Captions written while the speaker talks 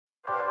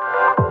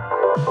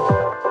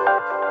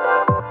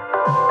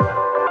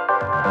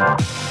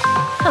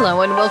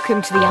Hello and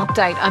welcome to The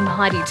Update. I'm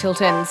Heidi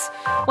Tiltons.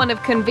 One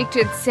of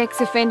convicted sex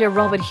offender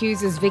Robert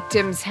Hughes'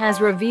 victims has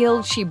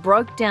revealed she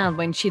broke down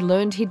when she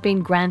learned he'd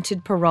been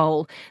granted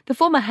parole. The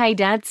former Hey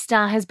Dad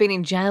star has been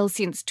in jail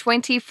since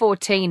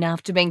 2014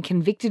 after being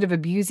convicted of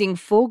abusing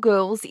 4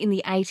 girls in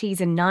the 80s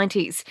and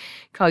 90s.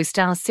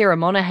 Co-star Sarah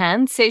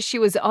Monahan says she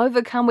was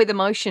overcome with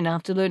emotion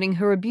after learning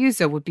her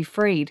abuser would be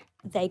freed.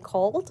 They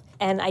called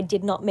and I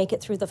did not make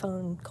it through the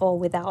phone call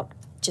without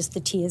just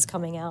the tears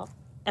coming out.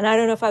 And I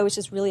don't know if I was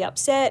just really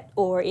upset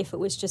or if it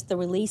was just the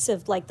release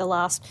of the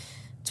last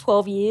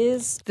 12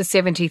 years. The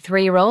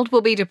 73-year-old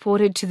will be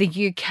deported to the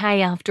UK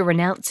after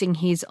renouncing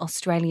his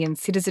Australian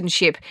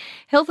citizenship.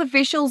 Health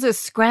officials are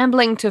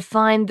scrambling to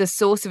find the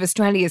source of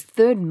Australia's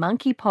third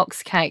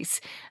monkeypox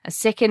case. A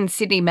second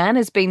Sydney man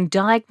has been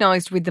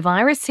diagnosed with the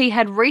virus. He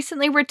had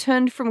recently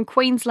returned from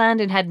Queensland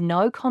and had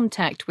no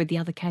contact with the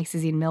other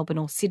cases in Melbourne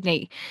or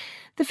Sydney.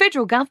 The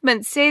federal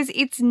government says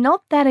it's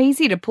not that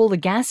easy to pull the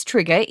gas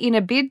trigger in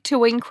a bid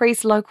to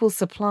increase local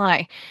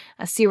supply.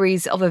 A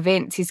series of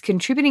events is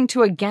contributing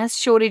to a gas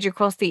shortage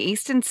across the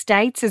eastern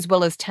states as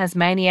well as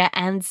Tasmania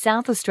and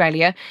South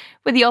Australia,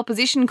 with the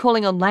opposition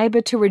calling on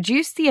Labor to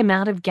reduce the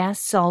amount of gas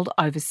sold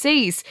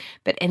overseas.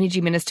 But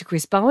Energy Minister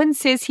Chris Bowen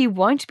says he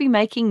won't be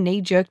making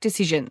knee-jerk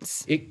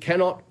decisions. It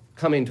cannot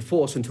come into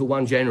force until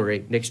 1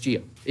 January next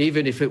year,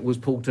 even if it was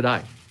pulled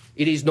today.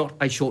 It is not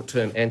a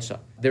short-term answer.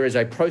 There is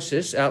a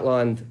process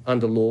outlined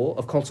under law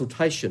of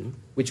consultation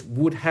which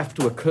would have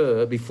to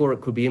occur before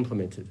it could be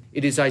implemented.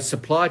 It is a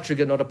supply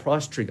trigger, not a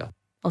price trigger.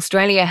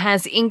 Australia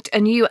has inked a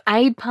new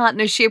aid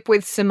partnership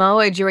with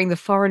Samoa during the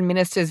foreign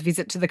minister's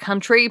visit to the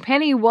country.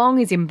 Penny Wong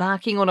is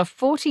embarking on a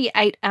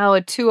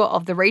 48-hour tour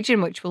of the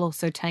region, which will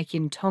also take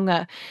in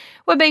Tonga.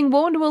 We're being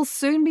warned we'll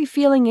soon be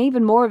feeling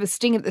even more of a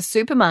sting at the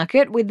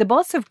supermarket, with the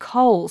boss of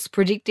Coles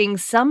predicting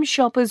some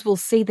shoppers will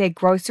see their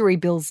grocery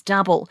bills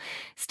double.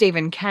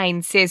 Stephen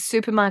Kane says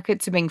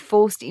supermarkets are being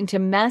forced into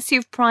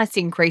massive price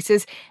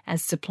increases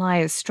as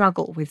suppliers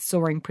struggle with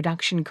soaring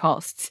production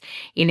costs.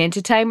 In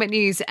entertainment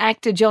news,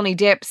 actor Johnny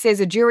Depp says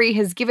a jury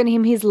has given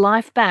him his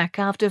life back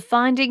after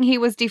finding he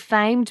was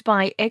defamed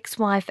by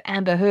ex-wife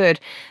Amber Heard.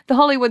 The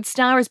Hollywood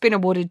star has been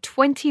awarded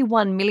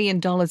 $21 million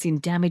in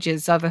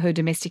damages over her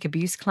domestic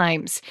abuse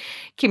claims.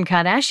 Kim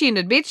Kardashian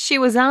admits she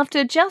was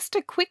after just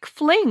a quick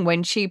fling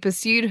when she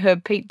pursued her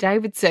Pete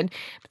Davidson.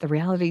 But the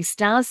reality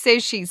star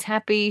says she's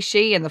happy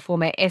she and the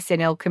former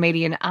SNL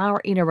comedian are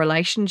in a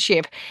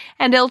relationship.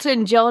 And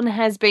Elton John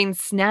has been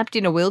snapped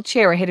in a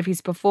wheelchair ahead of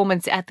his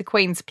performance at the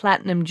Queen's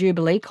Platinum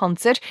Jubilee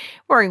concert.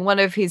 Wearing one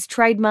of his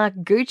trademark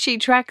Gucci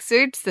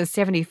tracksuits, the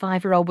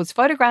 75-year-old was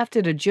photographed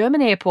at a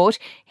German airport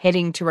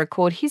heading to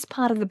record his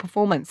part of the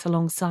performance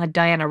alongside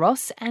Diana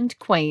Ross and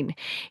Queen.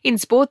 In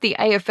sport, the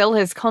AFL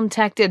has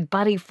contacted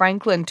Buddy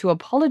Franklin to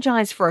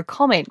apologise for a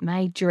comment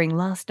made during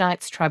last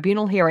night's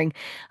tribunal hearing.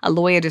 A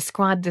lawyer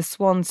described the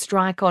Swans'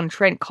 strike on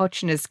Trent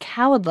Cotchin as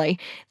cowardly.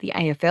 The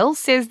AFL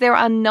says there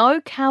are no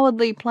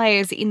cowardly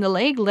players in the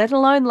league, let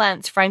alone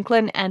Lance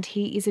Franklin, and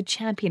he is a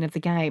champion of the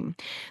game.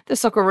 The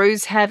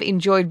Socceroos have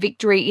enjoyed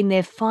victory in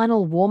their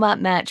final warm-up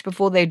match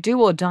before their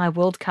do-or-die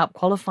World Cup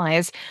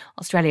qualifiers.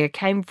 Australia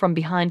came from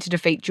behind to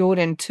defeat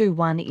Jordan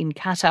 2-1 in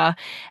Qatar.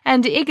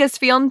 And Iga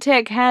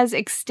Swiatek has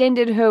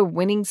extended her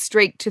winning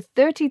streak to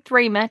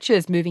 33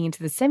 matches, moving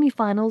into the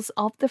semi-finals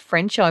of the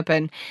French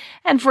Open.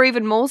 And for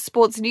even more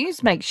sports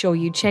news, make sure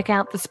you check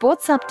out the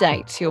Sports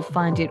Update. You'll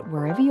find it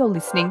wherever you're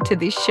listening to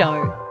this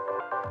show.